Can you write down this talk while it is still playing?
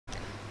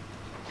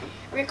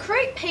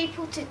Recruit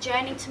people to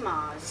journey to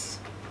Mars.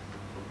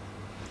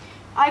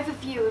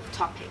 Overview of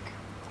topic.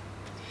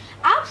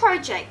 Our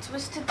project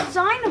was to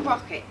design a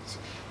rocket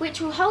which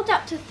will hold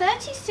up to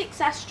 36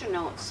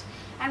 astronauts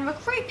and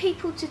recruit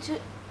people to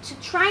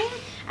train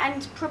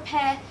and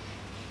prepare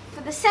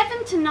for the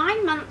 7 to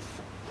 9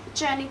 month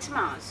journey to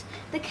Mars.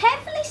 The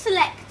carefully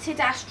selected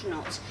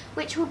astronauts,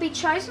 which will be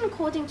chosen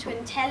according to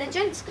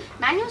intelligence,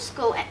 manual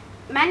skill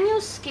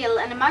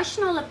and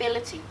emotional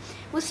ability,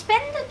 will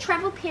spend a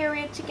travel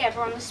period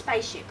together on the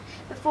spaceship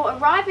before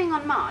arriving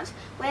on Mars,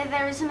 where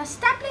there is an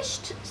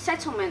established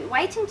settlement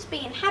waiting to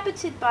be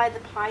inhabited by the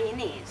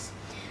pioneers.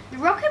 The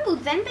rocket will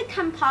then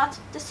become part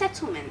of the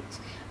settlement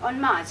on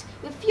Mars,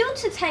 with fuel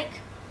to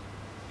take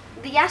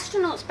the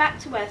astronauts back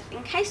to Earth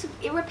in case of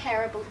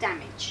irreparable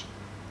damage.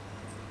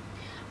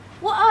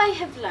 What I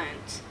have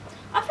learnt.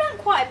 I've learnt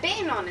quite a bit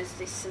in honours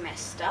this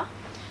semester.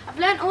 I've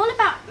learnt all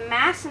about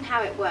mass and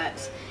how it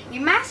works.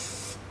 Your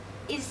mass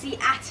is the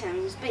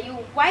atoms, but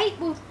your weight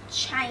will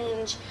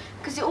change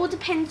because it all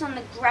depends on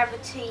the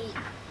gravity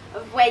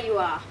of where you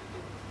are,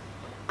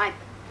 I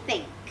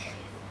think.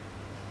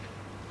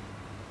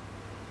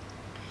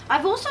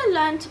 I've also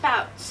learnt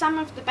about some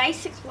of the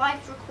basic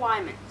life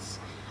requirements.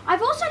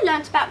 I've also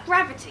learnt about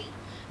gravity.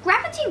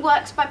 Gravity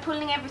works by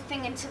pulling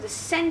everything into the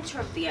centre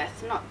of the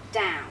Earth, not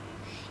down.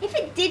 If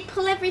it did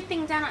pull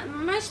everything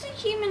down, most of the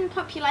human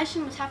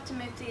population would have to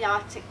move to the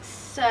Arctic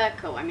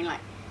Circle. I mean, like,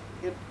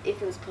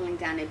 if it was pulling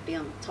down, it'd be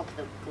on the top of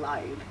the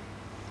globe.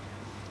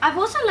 I've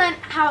also learnt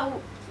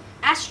how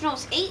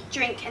astronauts eat,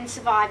 drink and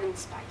survive in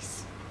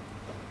space.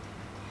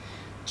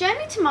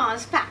 Journey to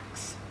Mars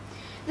facts.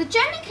 The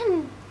journey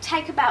can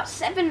take around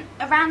 7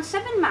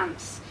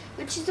 months,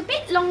 which is a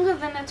bit longer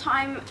than the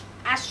time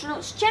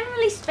astronauts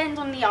generally spend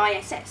on the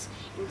ISS,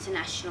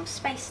 International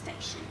Space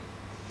Station.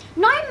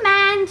 No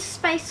manned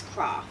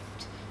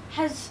spacecraft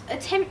has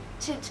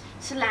attempted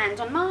to land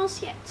on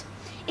Mars yet.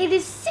 It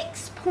is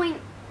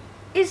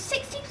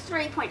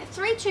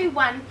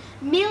 63.321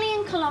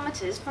 million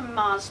kilometres from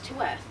Mars to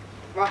Earth.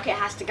 The rocket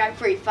has to go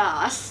pretty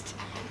fast.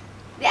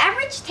 The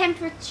average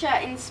temperature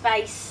in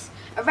space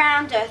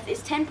around Earth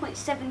is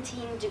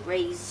 10.17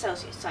 degrees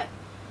Celsius, so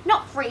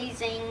not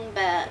freezing,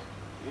 but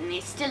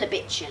it's still a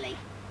bit chilly.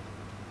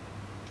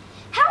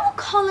 How will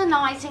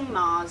colonising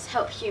Mars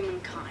help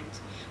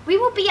humankind? We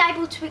will be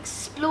able to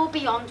explore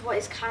beyond what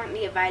is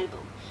currently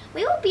available.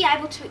 We will be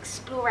able to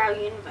explore our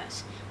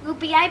universe. We will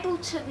be able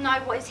to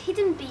know what is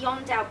hidden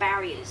beyond our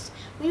barriers.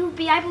 We will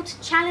be able to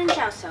challenge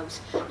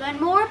ourselves, learn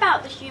more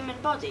about the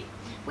human body.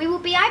 We will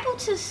be able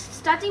to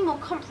study more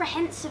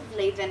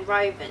comprehensively than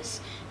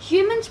rovers.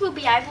 Humans will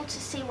be able to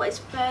see what is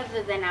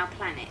further than our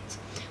planet.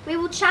 We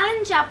will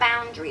challenge our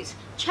boundaries,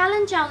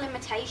 challenge our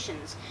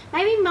limitations.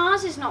 Maybe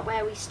Mars is not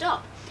where we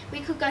stop. We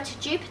could go to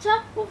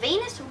Jupiter or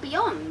Venus or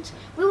beyond.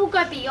 We will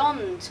go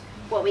beyond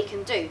what we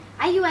can do.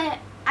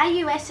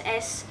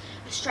 AUSS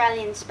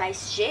Australian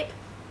spaceship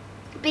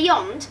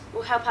Beyond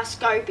will help us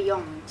go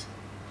beyond.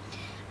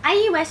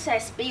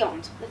 AUSS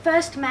Beyond, the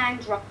first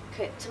manned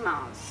rocket to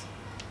Mars.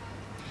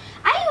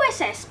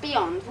 AUSS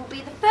Beyond will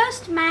be the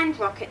first manned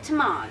rocket to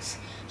Mars.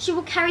 She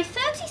will carry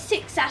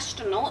 36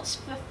 astronauts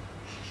for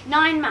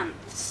 9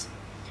 months.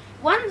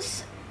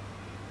 Once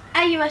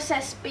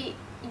AUSS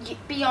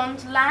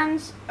Beyond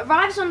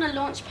arrives on the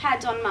launch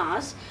pad on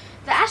Mars,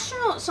 the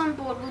astronauts on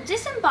board will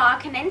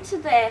disembark and enter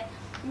their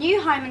new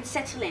home and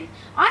settle in.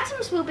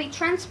 Items will be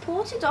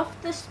transported off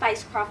the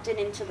spacecraft and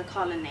into the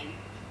colony.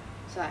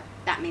 So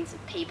that means the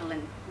people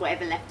and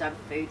whatever leftover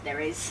food there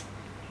is.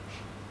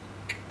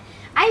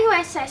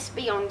 AUSS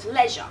Beyond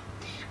Leisure.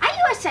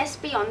 AUSS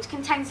Beyond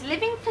contains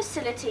living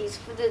facilities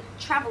for the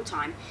travel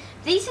time.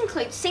 These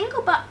include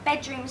single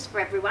bedrooms for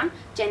everyone,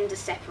 gender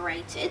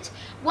separated,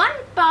 1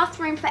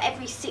 bathroom for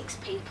every 6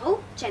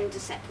 people, gender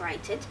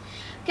separated,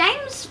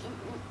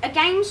 a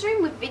games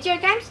room with video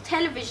games,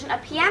 television, a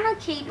piano,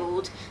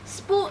 keyboard,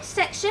 sports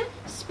section,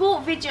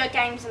 sport video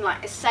games, and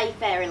like a safe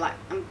area,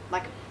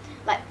 like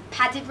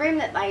padded room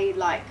that they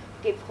like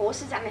give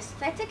horses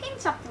anaesthetic in,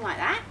 something like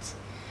that.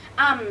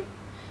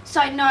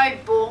 So no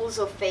balls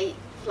or feet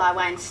fly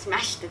away and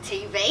smash the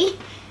TV.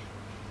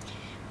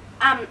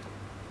 A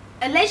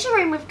leisure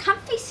room with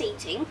comfy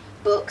seating,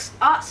 books,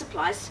 art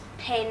supplies,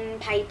 pen,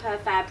 paper,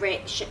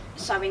 fabric,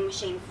 sewing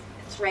machine,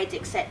 thread,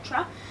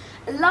 etc.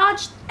 A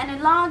large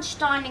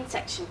dining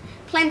section,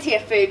 plenty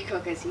of food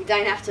cookers, you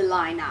don't have to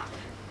line up.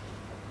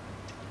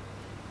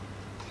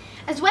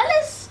 As well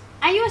as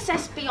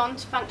AUSS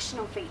Beyond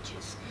functional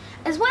features.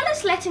 As well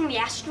as letting the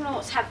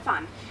astronauts have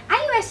fun,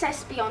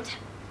 AUSS Beyond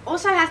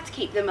also has to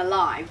keep them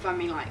alive. I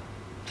mean, like,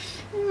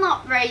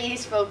 not very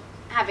useful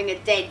having a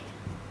dead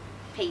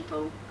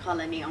people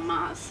colony on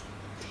Mars.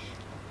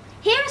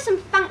 Here are some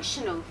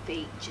functional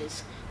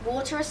features.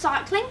 Water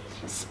recycling,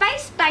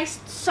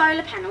 space-based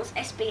solar panels,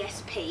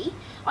 SBSP,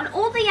 on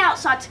all the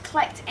outside to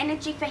collect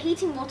energy for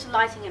heating, water,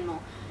 lighting and more.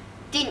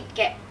 Didn't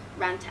get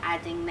round to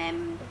adding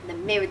them. The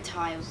mirror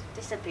tiles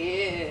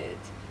disappeared.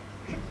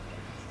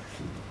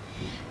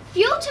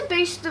 Fuel to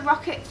boost the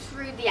rocket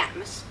through the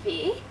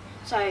atmosphere,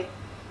 so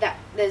that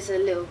there's a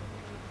little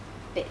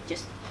bit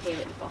just here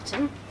at the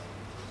bottom.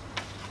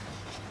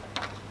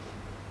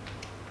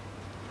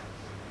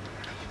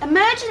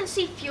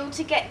 Emergency fuel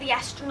to get the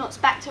astronauts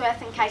back to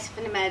Earth in case of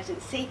an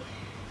emergency.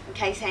 In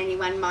case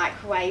anyone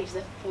microwaves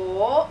a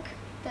fork.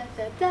 Da,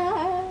 da,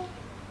 da.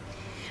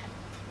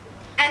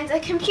 And a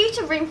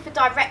computer room for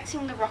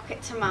directing the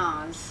rocket to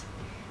Mars.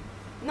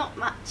 Not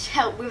much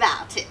help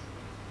without it.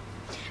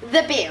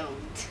 The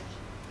build.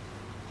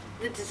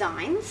 The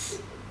designs.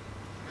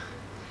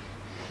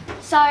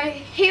 So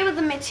here are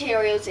the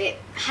materials. It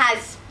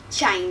has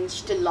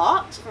changed a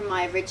lot from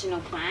my original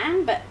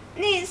plan, but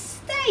it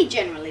stayed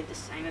generally the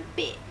same a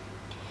bit.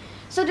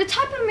 So the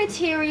type of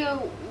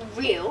material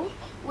real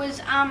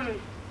was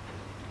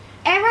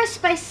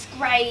aerospace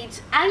grade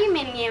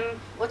aluminium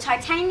or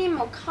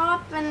titanium or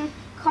carbon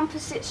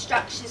composite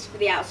structures for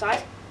the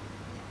outside,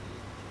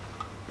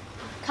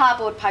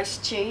 cardboard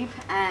post tube,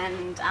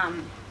 and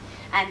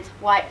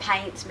white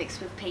paint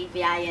mixed with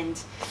PVA,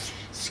 and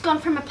it's gone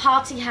from a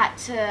party hat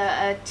to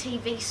a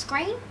TV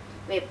screen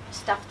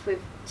stuffed with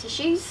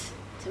tissues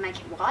to make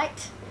it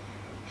white.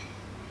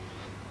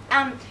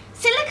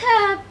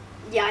 Silica,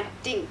 yeah, I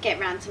didn't get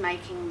around to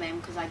making them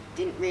because I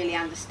didn't really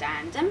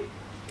understand them.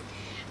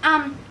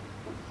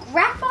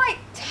 Graphite,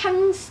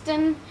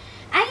 tungsten,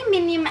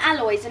 aluminium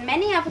alloys, and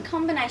many other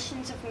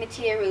combinations of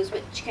materials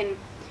which can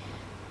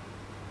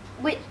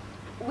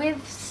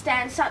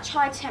withstand such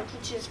high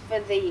temperatures for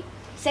the, it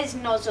says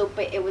nozzle,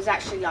 but it was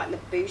actually like the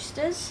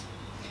boosters.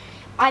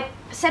 I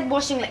said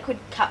washing liquid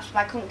cups, but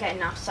I couldn't get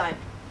enough, so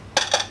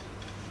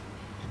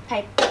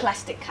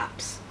plastic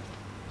cups.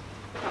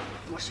 Not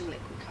washing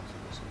liquid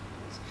cups.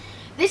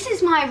 This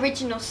is my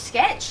original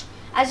sketch.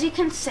 As you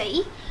can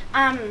see,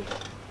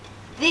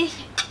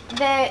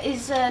 there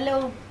is a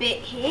little bit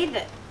here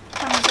that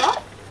comes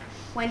off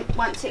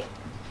once it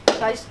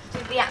goes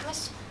through the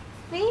atmosphere.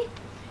 You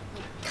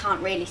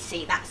can't really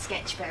see that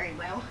sketch very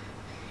well.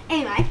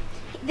 Anyway,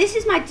 this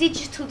is my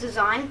digital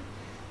design.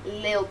 A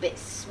little bit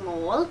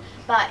small,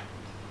 but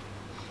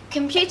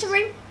computer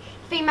room,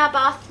 female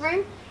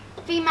bathroom,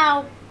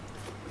 female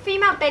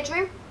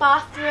bedroom,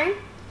 bathroom,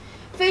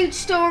 food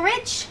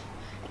storage,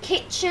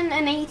 kitchen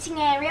and eating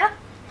area,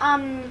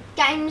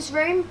 games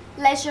room,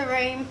 leisure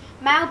room,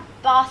 male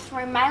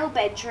bathroom, male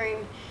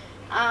bedroom,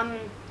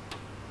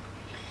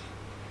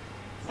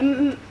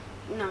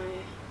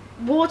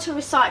 water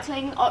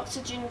recycling,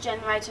 oxygen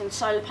generator and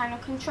solar panel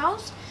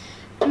controls,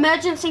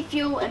 emergency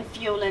fuel and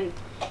fuel. And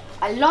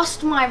I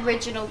lost my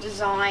original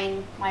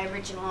design, my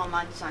original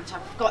online design, so I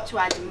forgot to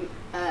add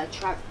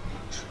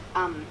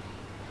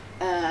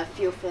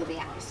fuel for the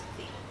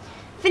atmosphere.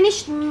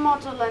 Finished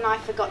model, and I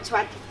forgot to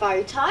add the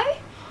photo.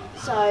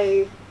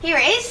 So here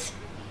it is,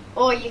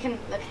 or you can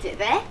look at it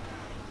there.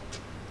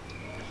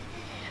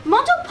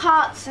 Model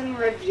parts and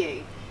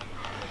review.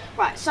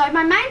 Right, so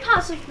my main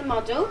parts of the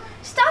model,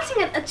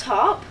 starting at the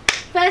top,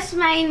 first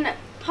main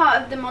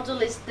part of the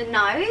model is the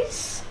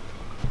nose.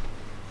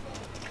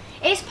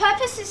 Its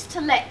purpose is to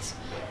let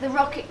the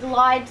rocket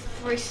glide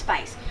through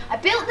space. I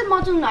built the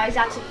model nose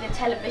out of the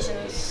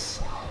television's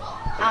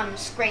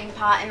screen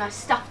part, and I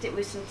stuffed it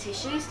with some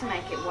tissues to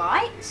make it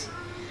white.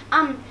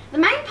 The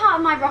main part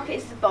of my rocket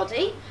is the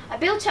body. I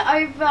built it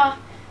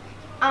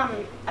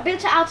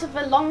out of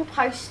a long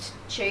post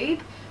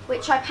tube,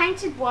 which I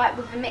painted white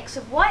with a mix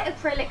of white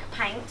acrylic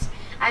paint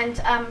and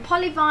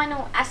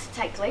polyvinyl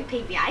acetate glue,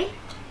 PVA,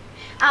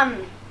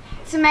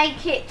 to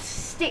make it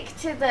stick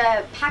to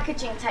the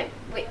packaging tape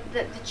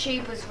that the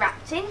tube was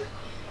wrapped in,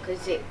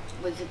 because it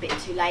was a bit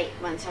too late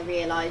once I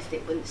realised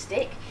it wouldn't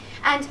stick.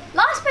 And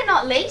last but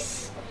not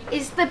least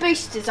is the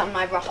boosters on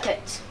my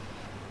rocket.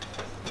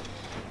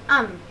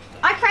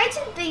 I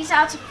created these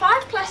out of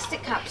 5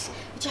 plastic cups,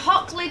 which are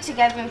hot glued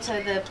together into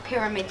the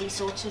pyramid-y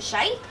sort of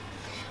shape.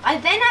 I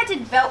then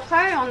added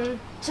Velcro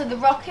onto the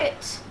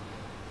rocket,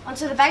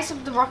 onto the base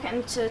of the rocket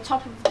and to the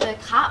top of the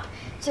cup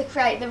to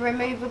create the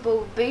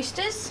removable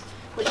boosters,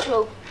 which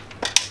will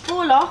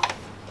fall off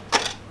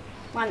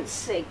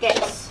once it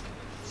gets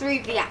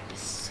through the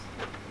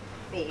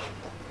atmosphere.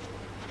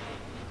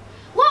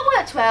 What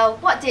worked well,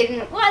 what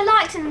didn't, what I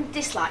liked and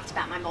disliked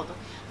about my model.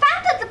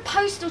 Found that the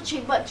postal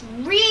tube worked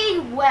really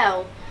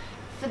well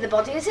for the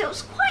body, as it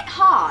was quite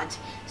hard,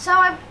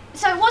 so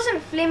it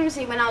wasn't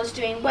flimsy when I was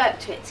doing work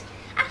to it.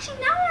 Actually,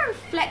 now I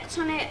reflect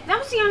on it, that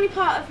was the only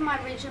part of my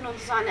original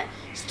design that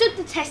stood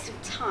the test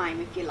of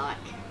time, if you like.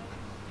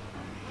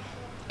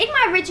 In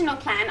my original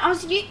plan, I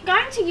was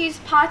going to use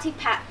party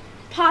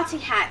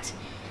hat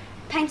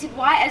painted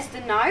white as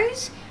the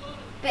nose,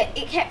 but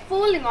it kept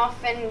falling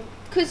off, and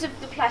because of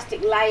the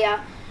plastic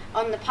layer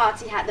on the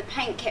party hat, the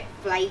paint kept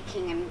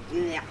flaking and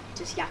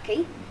just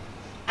yucky.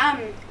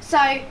 So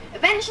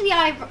eventually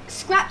I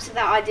scrapped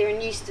that idea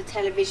and used the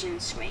television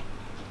screen.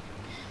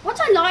 What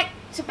I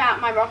liked about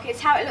my rocket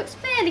is how it looks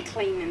fairly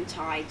clean and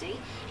tidy,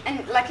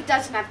 and like it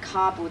doesn't have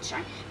cardboard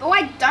showing. But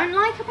what I don't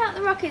like about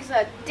the rocket is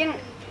that I didn't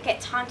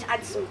get time to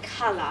add some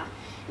colour,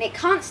 and it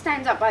can't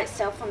stand up by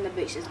itself on the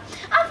boosters.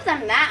 Other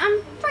than that,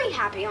 I'm pretty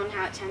happy on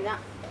how it turned out.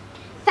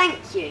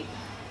 Thank you.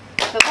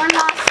 But one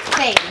last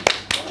thing.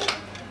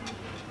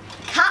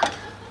 Cup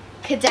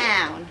her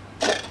down.